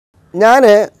ഞാൻ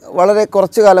വളരെ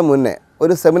കുറച്ചു കാലം മുന്നേ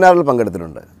ഒരു സെമിനാറിൽ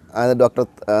പങ്കെടുത്തിട്ടുണ്ട്. അത്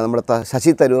നമ്മുടെ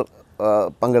ശശി തരൂർ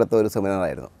പങ്കെടുത്ത ഒരു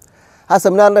സെമിനാറായിരുന്നു. ആ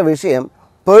സെമിനാറിൻ്റെ വിഷയം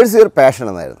പേഴ്സ് യുവർ പാഷൻ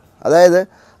എന്നായിരുന്നു. അതായത്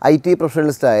IT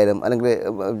പ്രൊഫഷണലിസ്റ്റ് ആയാലും അല്ലെങ്കിൽ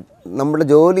നമ്മുടെ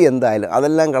ജോലി എന്തായാലും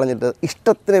അതെല്ലാം കളഞ്ഞിട്ട്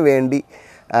ഇഷ്ടത്തിന് വേണ്ടി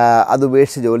അത്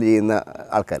ഉപേക്ഷിച്ച് ജോലി ചെയ്യുന്ന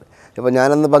ആൾക്കാർ. ഇപ്പോൾ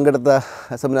ഞാനന്ന് പങ്കെടുത്ത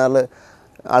സെമിനാറിൽ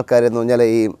ആൾക്കാരെന്ന് പറഞ്ഞാൽ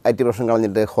ഈ IT പ്രൊഫഷൻ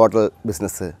കളഞ്ഞിട്ട് ഹോട്ടൽ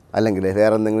ബിസിനസ് അല്ലെങ്കിൽ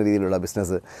വേറെ എന്തെങ്കിലും രീതിയിലുള്ള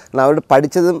ബിസിനസ്, കാരണം അവരുടെ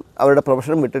പഠിച്ചതും അവരുടെ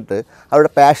പ്രൊഫഷനും വിട്ടിട്ട്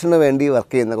അവരുടെ പാഷന് വേണ്ടി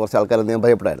വർക്ക് ചെയ്യുന്ന കുറച്ച് ആൾക്കാരെന്ന് ഞാൻ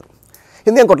പരിചയപ്പെട്ടായിരുന്നു.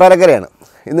 ഇന്ന് ഞാൻ കൊട്ടാരക്കരയാണ്.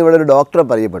 ഇന്ന് ഇവിടെ ഒരു ഡോക്ടറെ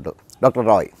പരിചയപ്പെട്ടു, ഡോക്ടർ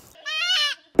റോയ്.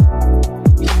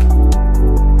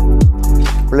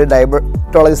 പുള്ളി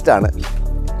ഡയബറ്റോളജിസ്റ്റാണ്.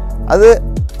 അത്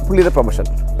പുള്ളിയുടെ പ്രൊഫഷൻ.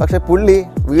 പക്ഷേ പുള്ളി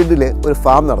വീട്ടിൽ ഒരു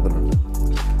ഫാം നടത്തുന്നുണ്ട്.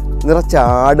 നിറച്ച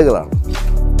ആടുകളാണ്.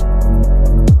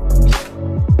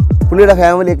 പുള്ളിയുടെ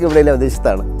ഫാമിലിയൊക്കെ ഇവിടെ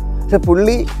വിദേശത്താണ്. പക്ഷേ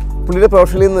പുള്ളിയുടെ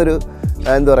പ്രൊഫഷനിൽ നിന്നൊരു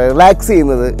റിലാക്സ്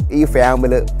ചെയ്യുന്നത് ഈ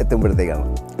ഫാമിൽ എത്തുമ്പോഴത്തേക്കാണ്.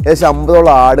 ഏകദേശം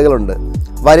 50ഓളം ആടുകളുണ്ട്.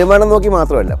 വരുമാനം നോക്കി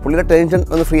മാത്രമല്ല, പുള്ളിയുടെ ടെൻഷൻ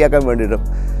ഒന്ന് ഫ്രീ ആക്കാൻ വേണ്ടിയിട്ടും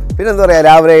പിന്നെ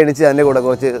രാവിലെ എണീച്ച് അതിൻ്റെ കൂടെ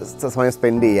കുറച്ച് സമയം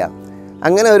സ്പെൻഡ് ചെയ്യുക.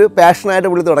 അങ്ങനെ ഒരു പാഷനായിട്ട്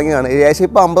പുള്ളി തുടങ്ങിയാണ്. ഏകദേശം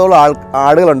ഇപ്പോൾ 50ഓളം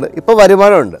ആടുകളുണ്ട്. ഇപ്പോൾ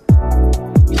വരുമാനമുണ്ട്.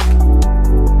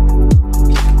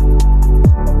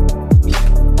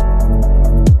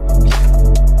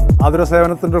 ആതുര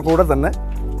സേവനത്തിൻ്റെ കൂടെ തന്നെ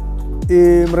ഈ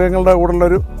മൃഗങ്ങളുടെ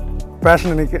കൂടെയുള്ളൊരു പാഷൻ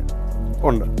എനിക്ക്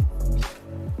ഉണ്ട്.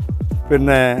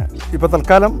 പിന്നെ ഇപ്പോൾ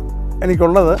തൽക്കാലം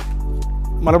എനിക്കുള്ളത്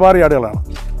മലബാറി ആടുകളാണ്.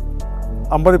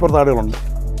 50 ആടുകളുണ്ട്.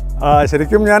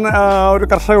 ശരിക്കും ഞാൻ ഒരു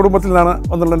കർഷക കുടുംബത്തിൽ നിന്നാണ്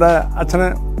വന്നുള്ളത്. എൻ്റെ അച്ഛന്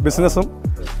ബിസിനസ്സും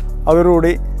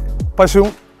അതോടുകൂടി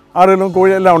പശുവും ആടുകളും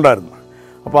കോഴിയും എല്ലാം ഉണ്ടായിരുന്നു.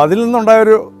 അപ്പോൾ അതിൽ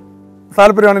നിന്നുണ്ടായൊരു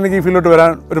താല്പര്യമാണ് എനിക്ക് ഈ ഫീൽഡിലോട്ട്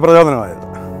വരാൻ ഒരു പ്രചോദനമായത്.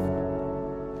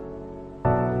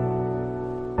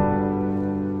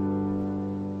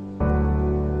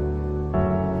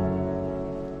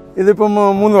 ഇതിപ്പം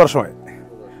 3 വർഷമായി.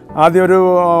 ആദ്യം ഒരു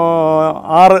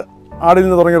 6 ആടിൽ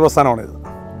നിന്ന് തുടങ്ങിയ പ്രസ്ഥാനമാണിത്.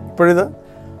 ഇപ്പോഴിത്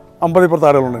 50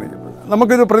 ആടുകളുണ്ട് എനിക്ക്.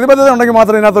 നമുക്കിത് പ്രതിബദ്ധത ഉണ്ടെങ്കിൽ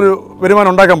മാത്രമേ ഇതിനകത്തൊരു വരുമാനം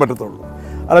ഉണ്ടാക്കാൻ പറ്റത്തുള്ളൂ.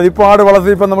 അല്ലാതെ ഇപ്പോൾ ആട്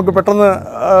വളർത്തി ഇപ്പം നമുക്ക് പെട്ടെന്ന്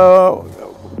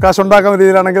കാശുണ്ടാക്കുന്ന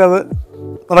രീതിയിലാണെങ്കിൽ അത്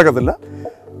നടക്കത്തില്ല.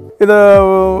 ഇത്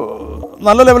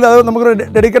നല്ല ലെവലിൽ അത് നമുക്കൊരു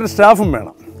ഡെഡിക്കേറ്റഡ് സ്റ്റാഫും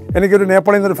വേണം. എനിക്കൊരു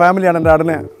നേപ്പാളിൽ നിന്നൊരു ഫാമിലിയാണ് എൻ്റെ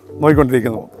ആടിനെ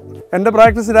നോക്കിക്കൊണ്ടിരിക്കുന്നത്. എൻ്റെ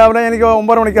പ്രാക്ടീസ് രാവിലെ എനിക്ക്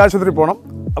 9 മണിക്ക് ആശുപത്രി പോകണം.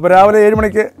 അപ്പോൾ രാവിലെ 7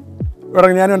 മണിക്ക്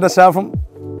ഇറങ്ങി ഞാനും എൻ്റെ സ്റ്റാഫും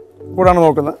കൂടാണ്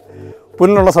നോക്കുന്നത്.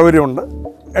 പുല്ലിനുള്ള സൗകര്യമുണ്ട്.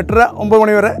 8:30 9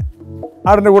 മണി വരെ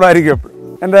ആടിൻ്റെ കൂടെ ആയിരിക്കും എപ്പോഴും.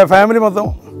 എൻ്റെ ഫാമിലി മൊത്തം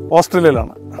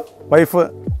ഓസ്ട്രേലിയയിലാണ്. വൈഫ്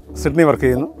സിഡ്നി വർക്ക്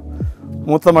ചെയ്യുന്നു.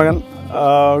 മൂത്ത മകൻ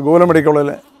ഗോകുലം മെഡിക്കൽ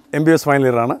കോളേജിൽ MBBS ഫൈനൽ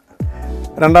ഇയറാണ്.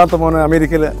 രണ്ടാമത്തെ മോന്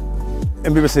അമേരിക്കയിൽ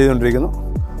MBBS ചെയ്തുകൊണ്ടിരിക്കുന്നു.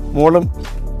 മോളും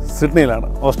സിഡ്നിയിലാണ്,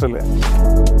 ഓസ്ട്രേലിയ.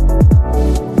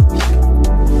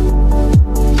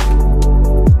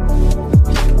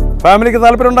 ഫാമിലിക്ക്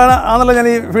താല്പര്യം ഉണ്ടാകാനല്ല ഞാൻ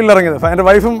ഈ ഫീൽഡിൽ ഇറങ്ങിയത്. എൻ്റെ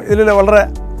വൈഫും ഇതിൽ വളരെ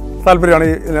താല്പര്യമാണ്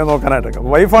ഇതിനെ നോക്കാനായിട്ടൊക്കെ.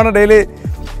 വൈഫാണ് ഡെയിലി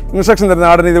ഇൻസ്ട്രക്ഷൻ തരുന്നത്.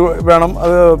 ആടിന് ഇത് വേണം,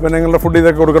 അത് പിന്നെ നിങ്ങളുടെ ഫുഡ്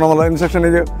ഇതൊക്കെ കൊടുക്കണം എന്നുള്ള ഇൻസ്ട്രക്ഷൻ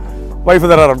ഇത് വൈഫ്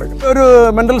തരാറുണ്ട്. ഒരു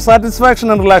മെൻ്റൽ സാറ്റിസ്ഫാക്ഷൻ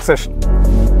ആൻഡ് റിലാക്സേഷൻ.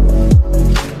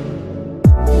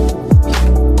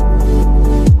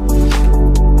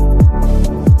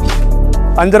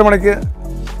 അഞ്ചര മണിക്ക്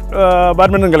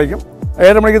ബാഡ്മിൻ്റൺ കളിക്കും.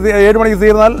 7 മണിക്ക്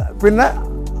തീർന്നാൽ പിന്നെ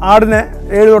ആടിനെ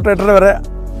 7 തൊട്ട് 8:30 വരെ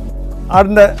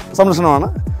ആടിൻ്റെ സംരക്ഷണമാണ്.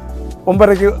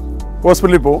 9:30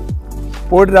 ഹോസ്പിറ്റലിൽ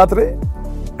പോയിട്ട് രാത്രി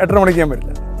 8:30 മണിക്ക് ഞാൻ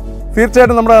വരില്ല.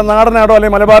 തീർച്ചയായിട്ടും നമ്മുടെ നാടനാടോ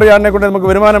അല്ലെങ്കിൽ മലബാറി ആടിനെ കൊണ്ട് നമുക്ക്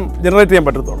വരുമാനം ജനറേറ്റ് ചെയ്യാൻ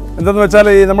പറ്റത്തുള്ളൂ. എന്തെന്ന് വെച്ചാൽ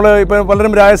ഈ നമ്മൾ ഇപ്പോൾ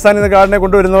പലരും രാജസ്ഥാനിൽ നിന്ന് ആടിനെ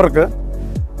കൊണ്ടുവരുന്നവർക്ക്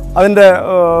അതിൻ്റെ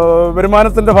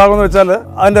വരുമാനത്തിൻ്റെ ഭാഗമെന്ന് വെച്ചാൽ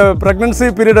അതിൻ്റെ പ്രഗ്നൻസി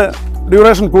പീരീഡ്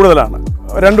ഡ്യൂറേഷൻ കൂടുതലാണ്.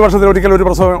 2 വർഷത്തിൽ ഒരിക്കലും ഒരു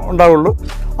പ്രസവം ഉണ്ടാവുള്ളൂ.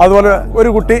 അതുപോലെ ഒരു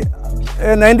കുട്ടി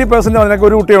 90% അതിനൊക്കെ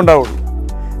ഒരു കുട്ടിയേ ഉണ്ടാവുള്ളൂ.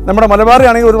 നമ്മുടെ മലബാറി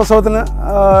ആണെങ്കിൽ ഒരു പ്രസവത്തിന്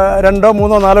 2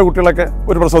 3 4 കുട്ടികളൊക്കെ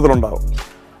ഒരു പ്രസവത്തിലുണ്ടാവും.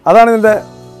 അതാണ് ഇതിൻ്റെ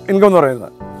ഇൻകം എന്ന്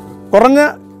പറയുന്നത്. കുറഞ്ഞ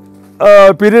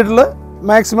പീരീഡിൽ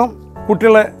മാക്സിമം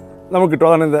കുട്ടികളെ നമുക്ക് കിട്ടും.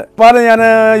 അതാണ് ഇതിൻ്റെ. പാല് ഞാൻ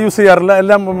യൂസ് ചെയ്യാറില്ല.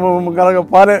 എല്ലാം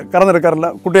പാല് കറന്നെടുക്കാറില്ല.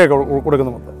 കുട്ടിയൊക്കെ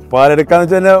കൊടുക്കുന്ന മൊത്തം പാലെടുക്കാന്ന്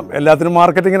വെച്ച് കഴിഞ്ഞാൽ എല്ലാത്തിനും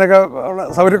മാർക്കറ്റിങ്ങിനൊക്കെ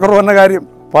സൗകര്യക്കുറവ് തന്നെ കാര്യം.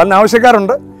 പാലിന്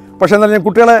ആവശ്യക്കാരുണ്ട്. പക്ഷേ എന്നാലും ഞാൻ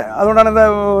കുട്ടികളെ, അതുകൊണ്ടാണ്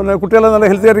എൻ്റെ കുട്ടികളെ നല്ല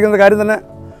ഹെൽത്തി ആയിരിക്കുന്ന കാര്യം തന്നെ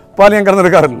പാല് ഞാൻ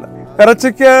കറന്നെടുക്കാറില്ല.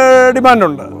 ഇറച്ചിക്ക്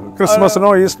ഡിമാൻഡുണ്ട്. ക്രിസ്മസിനോ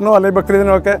ഈസ്റ്ററിനോ അല്ലെങ്കിൽ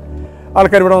ബക്രീദിനോ ഒക്കെ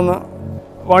ആൾക്കാർ ഇവിടെ വന്ന്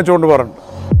വാങ്ങിച്ചുകൊണ്ട് പോകാറുണ്ട്.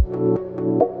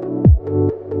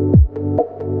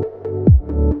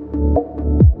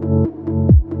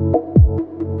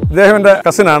 ഇദ്ദേഹം എൻ്റെ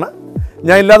കസിനാണ്.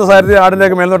 ഞാൻ ഇല്ലാത്ത സാഹചര്യത്തിൽ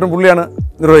ആടിൻ്റെയൊക്കെ മേൽനോട്ടം പുള്ളിയാണ്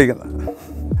നിർവഹിക്കുന്നത്.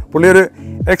 പുള്ളി ഒരു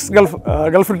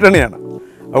ഗൾഫ് റിട്ടേണിയാണ്.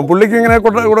 അപ്പം പുള്ളിക്ക് ഇങ്ങനെ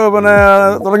പിന്നെ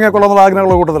തുടങ്ങിയാൽ കൊള്ളാമെന്നുള്ള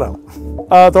ആഗ്രഹമുള്ള കൂട്ടത്തിലാണ്.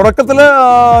 തുടക്കത്തിൽ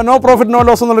നോ പ്രോഫിറ്റ് നോ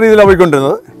ലോസ് എന്നുള്ള രീതിയിലാണ്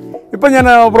പോയിക്കൊണ്ടിരുന്നത്. ഇപ്പം ഞാൻ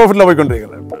പ്രോഫിറ്റിലാണ്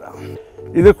പോയിക്കൊണ്ടിരിക്കുന്നത്.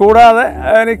 ഇത് കൂടാതെ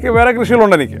എനിക്ക് വേറെ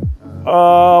കൃഷികളുണ്ട്. എനിക്ക്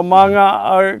മാങ്ങ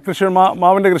കൃഷി,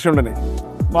 മാവിൻ്റെ കൃഷിയുണ്ട് എനിക്ക്.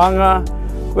 മാങ്ങ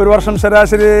ഒരു വർഷം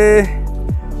ശരാശരി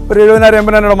ഒരു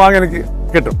 70,000-80,000 മാങ്ങ എനിക്ക്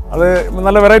കിട്ടും. അത്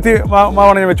നല്ല വെറൈറ്റി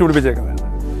മാവാണ് ഞാൻ വെച്ച് പിടിപ്പിച്ചേക്കുന്നത്.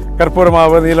 കർപ്പൂര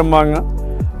മാവ്, നീലം മാങ്ങ,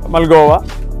 മൽഗോവ,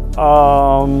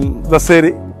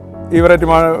 ദസേരി, ഈ വെറൈറ്റി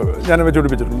മാവ് ഞാൻ വെച്ച്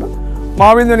പിടിപ്പിച്ചിട്ടുണ്ട്.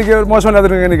 മാവിൽ നിന്ന് എനിക്ക്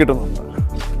മോശമില്ലാത്തൊരു എനിക്ക് കിട്ടുന്നുണ്ട്.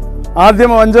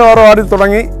 ആദ്യം 5-6 ആടി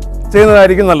തുടങ്ങി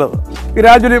ചെയ്യുന്നതായിരിക്കും നല്ലത്.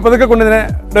 ഗ്രാജുവലി പതുക്കെ കൊണ്ടിതിനെ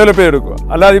ഡെവലപ്പ് ചെയ്തെടുക്കുക.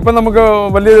 അല്ലാതെ ഇപ്പം നമുക്ക്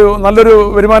നല്ലൊരു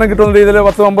വരുമാനം കിട്ടുന്ന രീതിയിൽ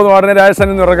 10-9 ആടിനെ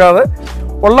രാജസ്ഥാനിൽ നിന്ന് ഇറക്കാതെ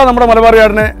ഉള്ള നമ്മുടെ മലബാറി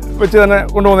ആടിനെ വെച്ച് തന്നെ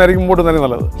കൊണ്ടുപോകുന്നതായിരിക്കും മുമ്പോട്ട് തന്നെ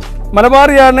നല്ലത്.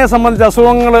 മലബാറി ആടിനെ സംബന്ധിച്ച്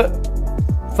അസുഖങ്ങൾ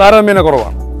താരതമ്യേന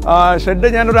കുറവാണ്. ഷെഡ്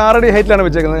ഞാനൊരു 6 അടി ഹൈറ്റിലാണ്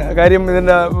വെച്ചേക്കുന്നത്. കാര്യം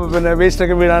ഇതിൻ്റെ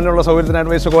വേസ്റ്റൊക്കെ വീഴാനുള്ള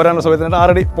സൗകര്യത്തിനായിട്ട്, വേസ്റ്റ് കോരാനുള്ള സൗകര്യത്തിനായിട്ട്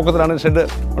 6 അടി പൊക്കത്തിലാണ് ഷെഡ്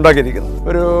ഉണ്ടാക്കിയിരിക്കുന്നത്.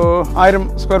 ഒരു 1000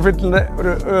 സ്ക്വയർ ഫീറ്റിൻ്റെ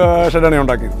ഒരു ഷെഡാണ് ഞാൻ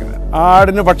ഉണ്ടാക്കിയിരിക്കുന്നത്.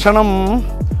 ആടിന് ഭക്ഷണം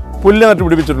പുല്ല് നട്ട്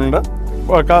പിടിപ്പിച്ചിട്ടുണ്ട്.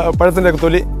 പഴത്തിൻ്റെ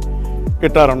തൊലി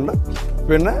കിട്ടാറുണ്ട്.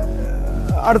 പിന്നെ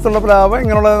അടുത്തുള്ള പ്ലാവ്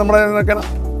ഇങ്ങനെയുള്ള നമ്മുടെ ഇതൊക്കെ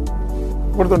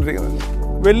കൊടുത്തുകൊണ്ടിരിക്കുന്നത്.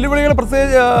 വെല്ലുവിളികൾ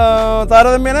പ്രത്യേകിച്ച്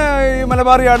താരതമ്യേന ഈ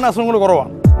മലബാറി ആടിന് അസുഖങ്ങൾ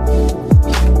കുറവാണ്.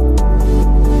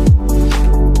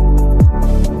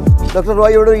 ഡോക്ടർ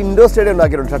റോയ് ഇവിടെ ഒരു ഇൻഡോർ സ്റ്റേഡിയം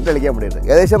ഉണ്ടാക്കിയിട്ടുണ്ട് ഷട്ടിൽ കളിക്കാൻ വേണ്ടിയിട്ട്.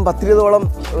 ഏകദേശം 10-20ഓളം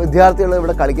വിദ്യാർത്ഥികൾ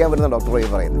ഇവിടെ കളിക്കാൻ വരുന്ന ഡോക്ടർ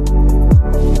റോയ് പറയുന്നത്.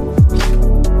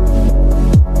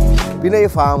 പിന്നെ ഈ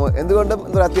ഫാം എന്തുകൊണ്ടും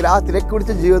എന്താ പറയുക, ആ തിരക്ക്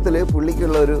പിടിച്ച ജീവിതത്തിൽ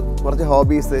പുള്ളിക്കുള്ള ഒരു കുറച്ച്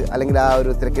ഹോബീസ് അല്ലെങ്കിൽ ആ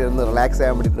ഒരു തിരക്കിൽ നിന്ന് റിലാക്സ്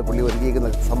ചെയ്യാൻ വേണ്ടിയിട്ട് പുള്ളി ഒരുക്കിയിരിക്കുന്ന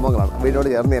സംഭവങ്ങളാണ്. വീടിനോട്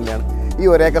ചേർന്ന് തന്നെയാണ് ഈ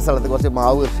ഒരേക്കർ സ്ഥലത്ത് കുറച്ച്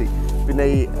മാവ് കൃഷി, പിന്നെ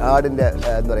ഈ ആടിൻ്റെ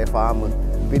എന്താ പറയുക ഫാം,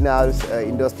 പിന്നെ ആ ഒരു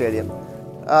ഇൻഡോർ സ്റ്റേഡിയം.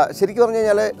 ശരിക്കും പറഞ്ഞു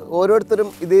കഴിഞ്ഞാൽ ഓരോരുത്തരും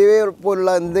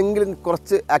ഇതേപോലുള്ള എന്തെങ്കിലും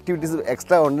കുറച്ച് ആക്ടിവിറ്റീസ്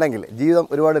എക്സ്ട്രാ ഉണ്ടെങ്കിൽ ജീവിതം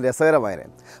ഒരുപാട്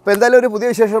രസകരമായിരുന്നു. അപ്പോൾ എന്തായാലും ഒരു പുതിയ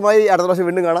വിശേഷമായി അടുത്ത പ്രാവശ്യം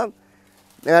വീണ്ടും കാണാം.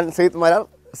 ഞാൻ സെയ്ദ് മാരാർ,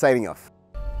 സൈനിങ് ഓഫ്.